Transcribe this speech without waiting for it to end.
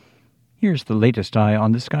Here's the latest Eye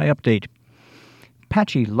on the Sky update.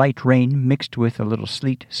 Patchy light rain mixed with a little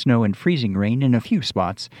sleet, snow, and freezing rain in a few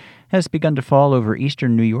spots has begun to fall over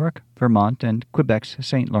eastern New York, Vermont, and Quebec's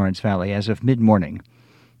St. Lawrence Valley as of mid-morning.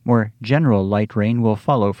 More general light rain will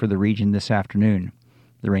follow for the region this afternoon.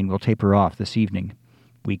 The rain will taper off this evening.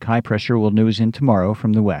 Weak high pressure will nose in tomorrow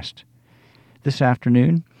from the west. This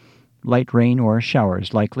afternoon, light rain or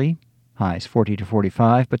showers likely. Highs 40 to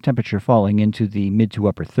 45, but temperature falling into the mid to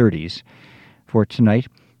upper 30s. For tonight,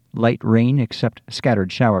 light rain except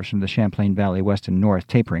scattered showers from the Champlain Valley west and north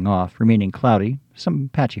tapering off, remaining cloudy,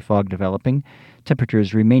 some patchy fog developing,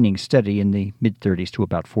 temperatures remaining steady in the mid-30s to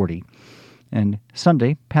about 40. And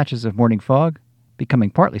Sunday, patches of morning fog,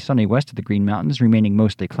 becoming partly sunny west of the Green Mountains, remaining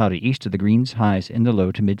mostly cloudy east of the Greens, highs in the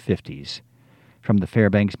low to mid-50s. From the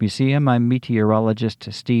Fairbanks Museum, I'm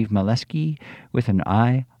meteorologist Steve Molesky with an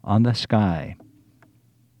eye on the sky.